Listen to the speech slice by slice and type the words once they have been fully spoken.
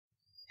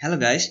Hello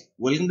guys,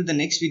 welcome to the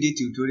next video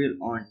tutorial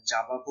on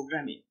Java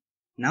programming.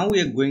 Now we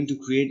are going to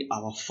create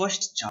our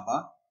first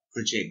Java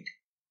project.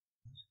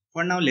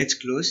 For now, let's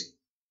close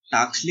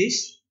task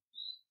list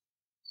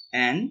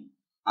and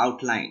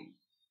outline.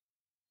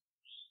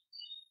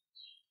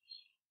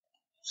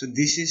 So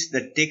this is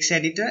the text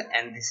editor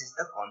and this is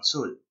the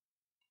console.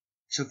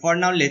 So for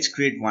now, let's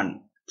create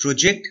one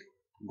project.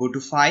 Go to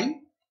file,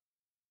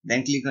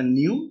 then click on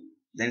new,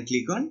 then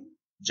click on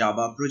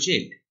Java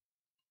project.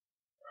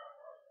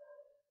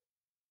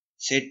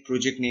 Set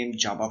project name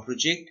Java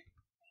project,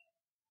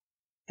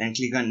 then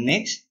click on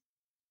next,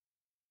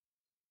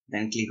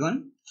 then click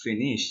on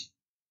finish.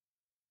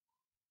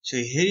 So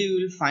here you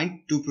will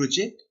find two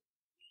projects.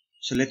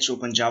 So let's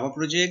open Java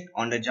project.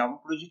 On the Java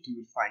project you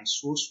will find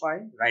source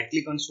file. Right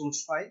click on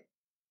source file,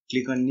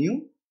 click on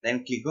new,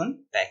 then click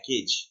on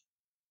package.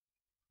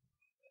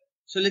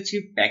 So let's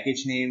give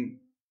package name.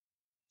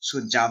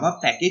 So Java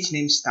package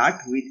name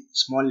start with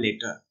small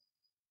letter.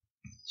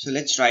 So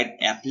let's write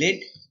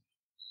applet,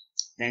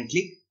 then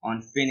click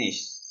on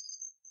finish.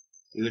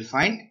 You will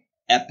find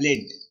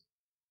applet.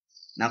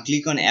 Now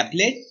click on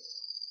applet,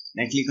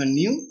 then click on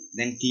new,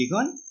 then click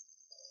on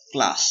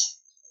class.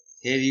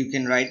 Here you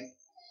can write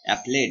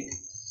applet,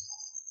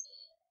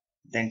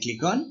 then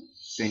click on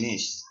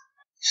finish.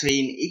 So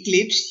in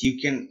Eclipse you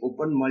can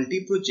open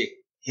multi-project.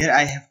 Here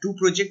I have two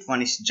projects,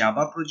 one is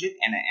Java project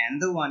and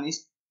another one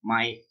is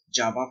my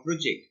Java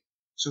project.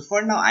 So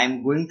for now I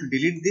am going to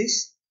delete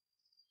this.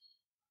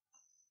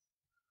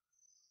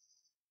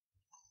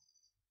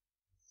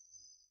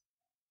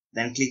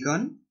 Then click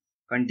on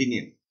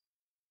continue.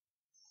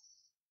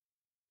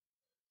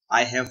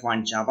 I have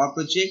one Java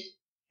project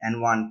and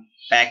one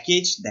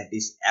package, that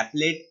is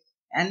applet,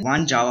 and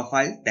one Java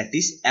file, that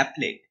is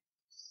applet.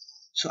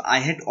 So I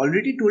had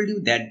already told you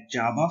that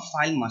Java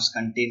file must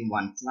contain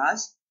one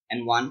class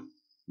and one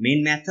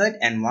main method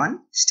and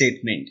one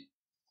statement.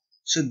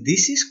 So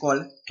this is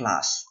called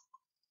class.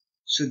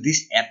 So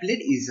this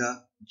applet is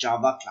a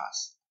Java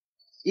class.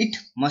 It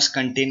must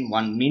contain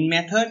one main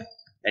method,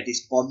 that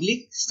is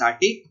public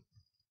static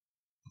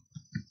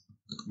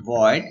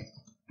void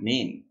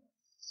main.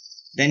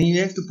 Then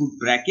you have to put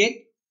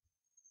bracket.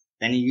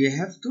 Then you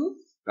have to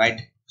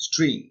write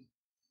string.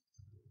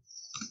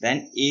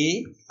 Then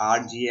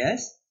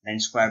args, then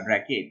square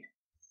bracket.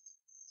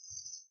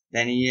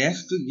 Then you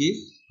have to give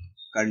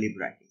curly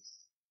bracket.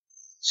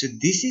 So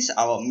this is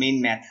our main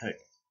method.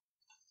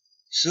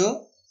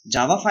 So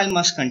Java file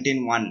must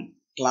contain one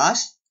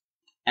class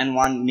and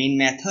one main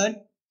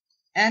method,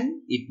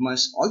 and it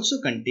must also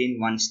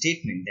contain one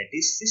statement, that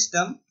is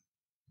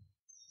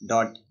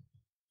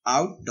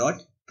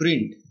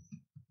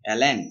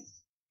system.out.println.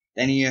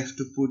 Then you have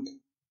to put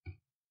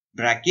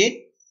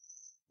bracket.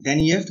 Then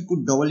you have to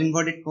put double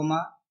inverted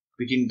comma.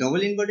 Between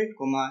double inverted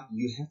comma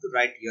you have to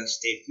write your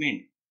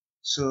statement.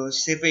 So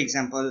say for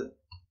example,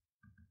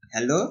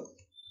 hello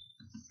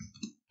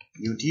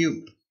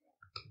YouTube.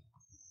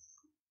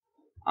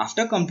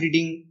 After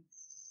completing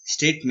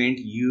statement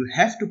you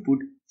have to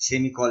put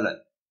semicolon.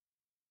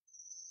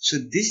 So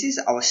this is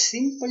our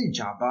simple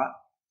Java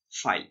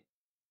file.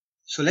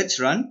 So let's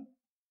run.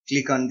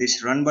 Click on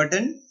this run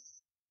button,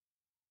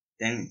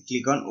 then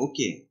click on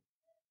OK.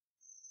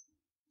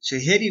 So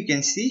here you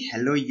can see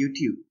hello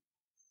YouTube.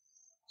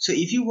 So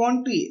if you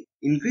want to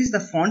increase the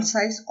font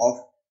size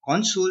of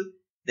console,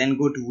 then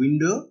go to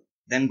window,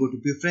 then go to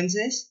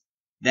preferences,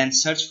 then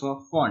search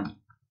for font.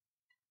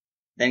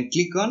 Then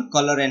click on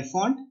color and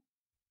font,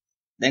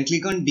 then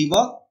click on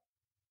debug.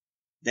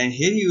 Then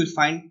here you will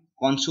find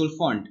console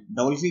font.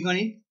 Double click on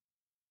it.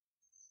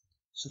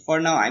 So for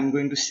now I'm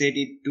going to set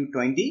it to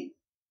 20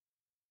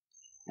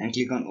 and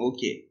click on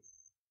OK.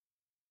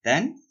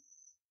 Then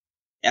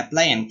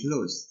apply and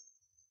close.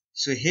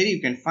 So here you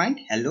can find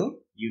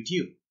hello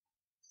YouTube.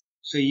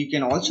 So you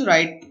can also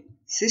write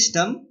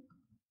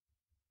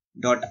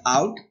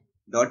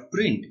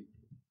system.out.print.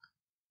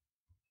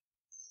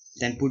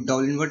 Then put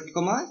double inverted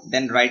comma,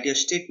 then write your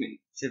statement.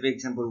 Say for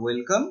example,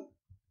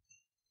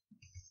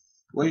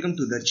 welcome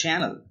to the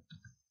channel.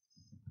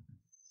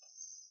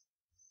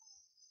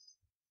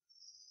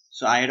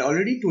 So I had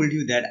already told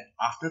you that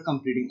after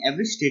completing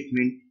every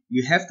statement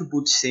you have to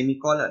put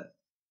semicolon.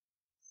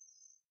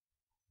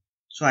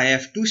 So I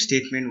have two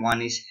statements,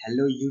 one is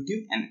hello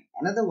YouTube and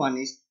another one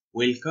is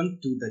welcome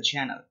to the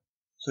channel.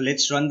 So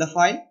let's run the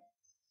file.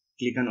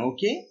 Click on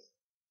OK.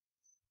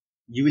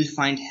 You will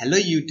find hello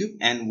YouTube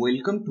and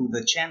welcome to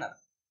the channel.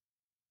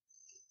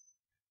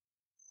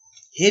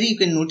 Here you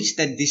can notice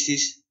that this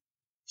is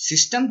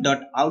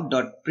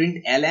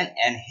system.out.println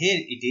and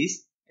here it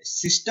is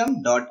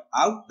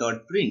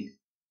system.out.print.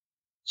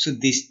 So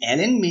this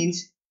ln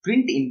means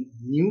print in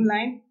new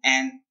line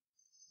and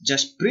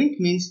just print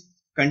means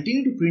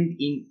continue to print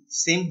in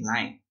same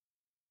line.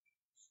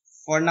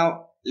 For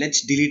now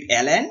let's delete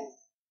ln,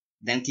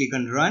 then click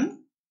on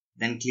run,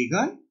 then click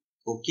on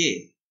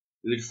OK.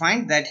 You will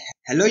find that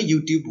hello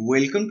YouTube,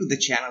 welcome to the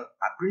channel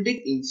are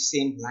printed in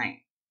same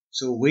line.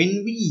 So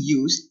when we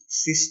use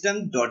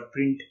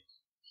system.print,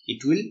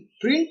 it will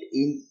print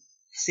in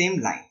same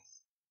line.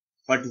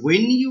 But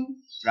when you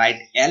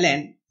write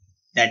ln,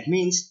 that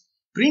means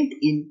print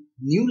in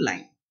new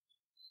line.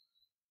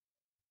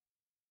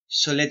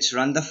 So let's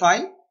run the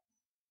file.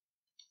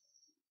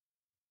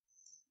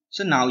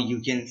 So now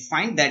you can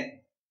find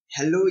that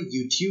hello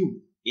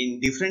YouTube in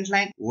different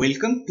line,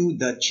 welcome to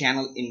the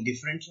channel in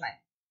different line.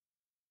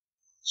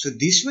 So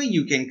this way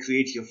you can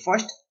create your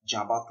first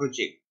Java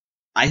project.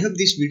 I hope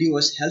this video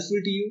was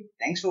helpful to you.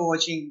 Thanks for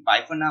watching.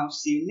 Bye for now.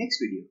 See you next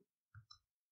video.